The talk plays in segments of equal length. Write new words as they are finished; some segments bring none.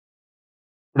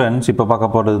Students இப்போ பார்க்க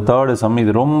போகிறது தேர்டு சம்.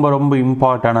 இது ரொம்ப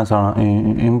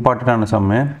இம்பார்ட்டண்டான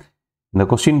சம்மு. இந்த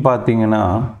கொஸ்டின் பார்த்தீங்கன்னா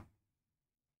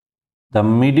the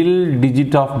middle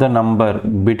digit of the number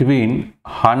between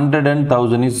 100 and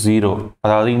 1000 is 0.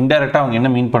 அதாவது இன்டைரக்டாக அவங்க என்ன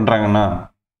மீன் பண்ணுறாங்கன்னா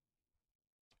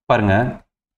பாருங்க,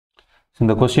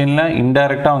 இந்த கொஸ்டினில்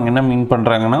இன்டைரக்டாக அவங்க என்ன மீன்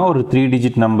பண்ணுறாங்கன்னா ஒரு 3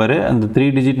 டிஜிட் நம்பரு, அந்த 3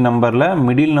 டிஜிட் நம்பரில்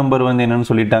மிடில் நம்பர் வந்து என்னன்னு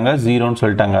சொல்லிட்டாங்க, 0ன்னு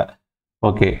சொல்லிட்டாங்க.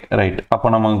 Okay right. அப்போ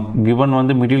நம்ம கிவன்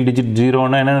வந்து மிடில் டிஜிட்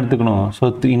 0ன்னா என்ன எடுத்துக்கணும்?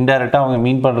 ஸோ இன்டைரக்டாக அவங்க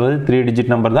மீன் பண்ணுறது 3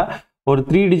 டிஜிட் நம்பர் தான். ஒரு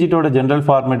 3 டிஜிட்டோட ஜென்ரல்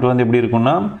ஃபார்மேட் வந்து எப்படி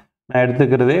இருக்குன்னா, நான்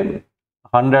எடுத்துக்கிறது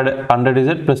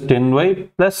 100z plus 10y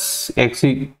plus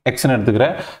xன்னு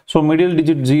எடுத்துக்கிறேன். ஸோ மிடில்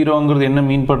டிஜிட் 0ங்கிறது என்ன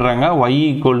மீன் பண்ணுறாங்க, y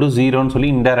equal to 0ன்னு சொல்லி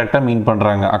இன்டைரக்டாக மீன்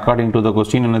பண்ணுறாங்க. அக்கார்டிங் டு த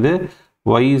கொஸ்டின் என்னது,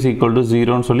 y is equal to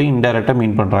 0ன்னு சொல்லி இன்டைரக்டாக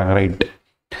மீன் பண்ணுறாங்க. Right.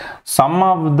 Some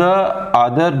of the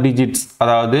other digits,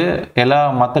 அதாவது எல்லா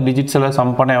மற்ற டிஜிட்ஸ் எல்லாம்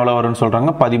சம் பண்ண எவ்வளோ வரும்னு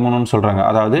சொல்கிறாங்க, 13ன்னு சொல்கிறாங்க.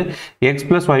 அதாவது x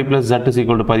plus y plus z is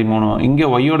equal to 13. இங்கே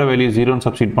y-யோட வேல்யூ 0ன்னு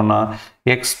சப்ஸ்டிட் பண்ணால்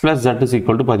x plus z is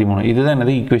equal to 13. இதுதான்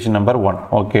என்னது ஈக்குவேஷன் நம்பர் 1.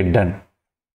 Okay done.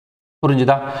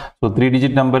 புரிஞ்சுதா? ஸோ 3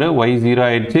 டிஜிட் நம்பரு y 0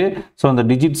 ஆயிடுச்சு. ஸோ அந்த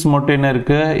டிஜிட்ஸ் மட்டும் என்ன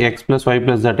இருக்குது, x plus y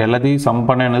plus z எல்லாத்தையும் சம்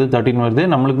பண்ண என்னது 13 வருது.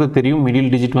 நம்மளுக்கு தான் தெரியும் மிடில்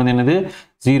டிஜிட் வந்து என்னது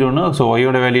 0ன்னு. ஸோ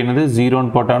y-யோட வேல்யூ என்னது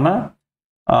 0ன்னு போட்டோன்னா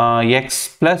x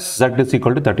plus z is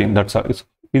equal to 13. That's all.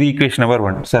 இது ஈக்குவேஷன் நம்பர்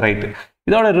 1. சரி ரைட்.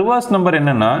 இதோட ரிவர்ஸ் நம்பர்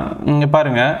என்னன்னா, இங்கே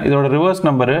பாருங்க, இதோட reverse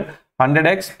number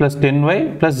 100x plus 10y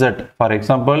plus z. For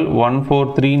example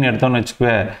 143ன்னு எடுத்தோம்னு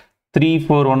வச்சுக்குவேன்,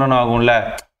 341 ஆகும்ல.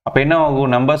 அப்போ என்ன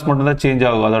ஆகும், நம்பர்ஸ் மட்டும் தான் சேஞ்ச்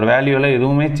ஆகும், அதோட வேல்யூலாம்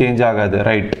எதுவுமே சேஞ்ச் ஆகாது.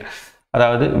 ரைட்.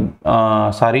 அதாவது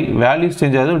வேல்யூஸ்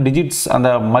சேஞ்ச் ஆகுது, டிஜிட்ஸ்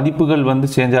அந்த மதிப்புகள் வந்து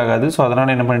சேஞ்ச் ஆகாது. ஸோ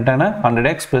அதனால் என்ன பண்ணிட்டேன்னா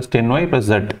 100x plus 10y plus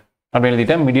z அப்படி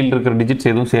எழுதிட்டேன். மிடில் இருக்கிற டிஜிட்ஸ்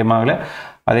எதுவும் சேம் ஆகலை,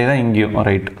 அதே தான் இங்கேயும்.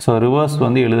 ரைட். ஸோ ரிவர்ஸ்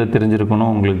வந்து எழுத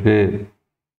தெரிஞ்சிருக்கணும் உங்களுக்கு.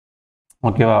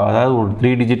 ஓகேவா? அதாவது ஒரு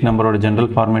 3 டிஜிட் நம்பரோட ஜென்ரல்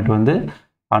ஃபார்மேட் வந்து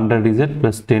 100z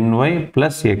plus 10y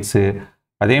plus x.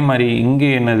 அதே மாதிரி இங்கே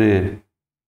என்னது,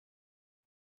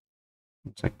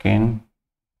 second.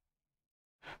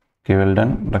 Okay well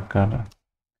done. Record.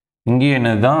 இங்கே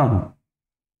என்னது தான்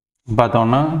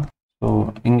பார்த்தோம்னா, ஸோ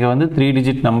இங்கே வந்து 3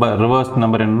 டிஜிட் நம்பர் ரிவர்ஸ்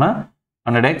நம்பர் என்னன்னா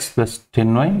 100x plus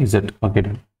 10y z. Okay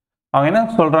done. அவங்க என்ன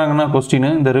சொல்கிறாங்கன்னா கொஸ்டின்,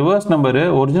 இந்த ரிவர்ஸ் நம்பரு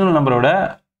ஒரிஜினல் நம்பரோட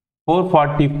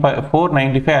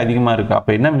 495 அதிகமாக இருக்குது.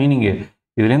 அப்போ என்ன மீனிங்கு,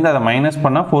 இதுலேருந்து அதை மைனஸ்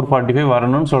பண்ணால் 445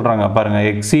 வரணும்னு சொல்கிறாங்க. பாருங்கள்,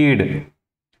 எக்ஸீடு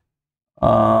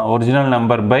ஒரிஜினல்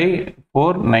நம்பர் பை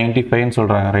 495ன்னு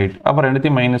சொல்கிறாங்க. ரைட். அப்புறம்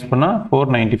ரெண்டுத்தையும் மைனஸ் பண்ணால்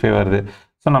 495 வருது.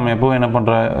 ஸோ நம்ம எப்போவும் என்ன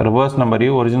பண்ணுறோம், ரிவர்ஸ்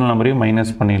நம்பரையும் ஒரிஜினல் நம்பரையும்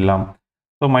மைனஸ் பண்ணிடலாம்.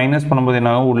 ஸோ மைனஸ் பண்ணும்போது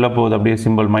என்ன ஆகும், உள்ளே போகுது, அப்படியே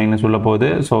சிம்பிள் மைனஸ் உள்ளே போகுது.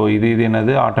 ஸோ இது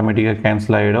என்னது ஆட்டோமேட்டிக்காக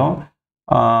கேன்சல் ஆகிடும்.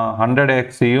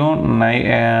 100xையும்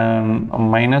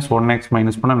மைனஸ் 1x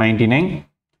மைனஸ் பண்ணால் 99.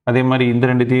 அதே மாதிரி இந்த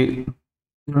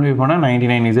ரெண்டுத்தையும் பண்ணால்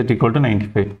 99 is equal to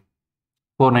 95.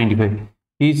 495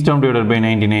 each term divided by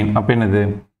 99. அப்போ என்னது,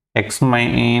 x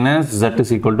minus z is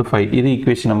equal to 5. இது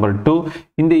ஈக்குவேஷன் நம்பர் 2.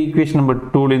 இந்த ஈக்குவேஷன் நம்பர்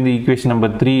 2லேருந்து ஈக்குவேஷன்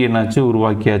நம்பர் 3 என்னாச்சு,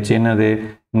 உருவாக்கியாச்சு. என்னது,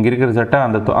 இங்கே இருக்கிற z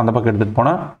அந்த பக்கம் எடுத்துகிட்டு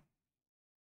போனால்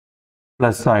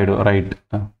ப்ளஸ் ஆகிடும். ரைட்.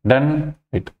 டன்.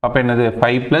 ரைட். அப்போ என்னது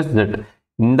 5 plus z.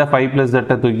 இந்த 5 plus z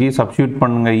தூக்கி சப்ஸ்டியூட்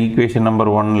பண்ணுங்க equation number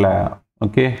 1ல.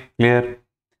 Okay clear.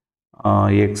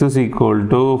 x is equal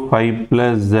to 5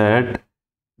 plus z.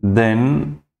 Then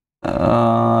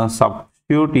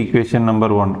substitute equation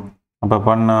number 1. அப்போ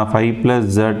பண்ண 5 plus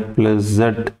z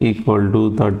equal to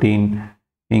 13.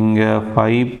 இங்கே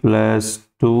 5 plus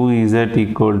 2z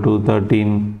equal to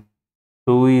 13.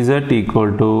 2z equal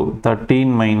to 13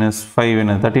 minus 5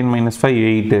 என்ன, 13 minus 5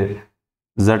 8.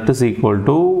 z is equal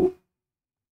to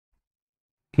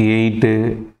 8.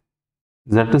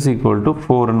 z is equal to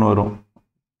 4ன்னு வரும்.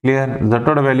 Clear. z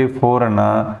ஓட value 4ன்னா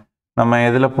நம்ம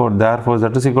எதில் therefore z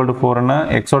is equal to 4ன்னா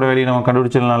x ஓட value நம்ம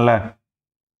கண்டுபிடிச்சிடலாம்ல.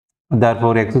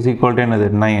 therefore x is equal to என்னது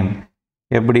 9.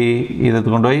 எப்படி, இதை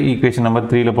கொண்டு போய் ஈக்குவேஷன் நம்பர்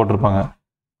 3ல போட்டிருப்பாங்க.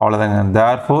 அவ்வளோதாங்க.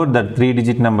 therefore the 3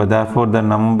 digit number, therefore the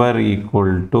number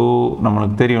equal to,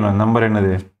 நம்மளுக்கு தெரியும் நம்பர்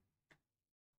என்னது,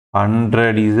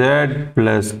 100z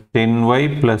plus 10y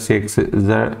plus x.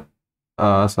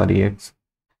 x.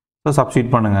 So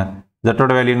substitute பண்ணுங்க.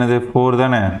 z-ஓட வேல்யூ என்னது 4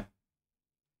 தானே,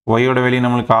 y-ஓட வேல்யூ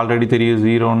நம்மளுக்கு ஆல்ரெடி தெரியும்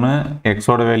 0ன்னு,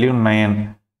 x-ஓட வேல்யூ 9.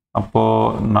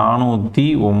 அப்போது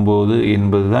 409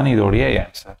 என்பது தான் இதோடைய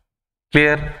ஆன்சர்.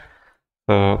 கிளியர்.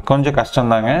 கொஞ்சம்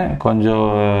கஷ்டம்தாங்க, கொஞ்சம்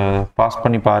பாஸ்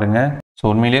பண்ணி பாருங்கள். ஸோ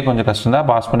உண்மையிலேயே கொஞ்சம் கஷ்டம்தான்,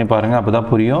 பாஸ் பண்ணி பாருங்கள், அப்போ தான்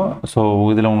புரியும். ஸோ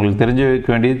இதில் உங்களுக்கு தெரிஞ்சு வைக்க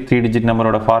வேண்டியது 3 டிஜிட்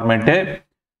நம்பரோட ஃபார்மேட்டு,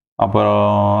 அப்புறம்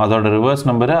அதோட ரிவர்ஸ்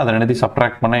நம்பரு, அதை எல்லாத்தையும்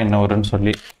சப்ட்ராக்ட் பண்ணால் என்ன வரும்னு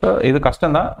சொல்லி. இது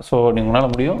கஷ்டம்தான். ஸோ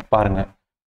நீங்களால் முடியும், பாருங்கள்.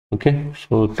 Okay.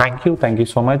 So thank you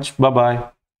so much. பாய்.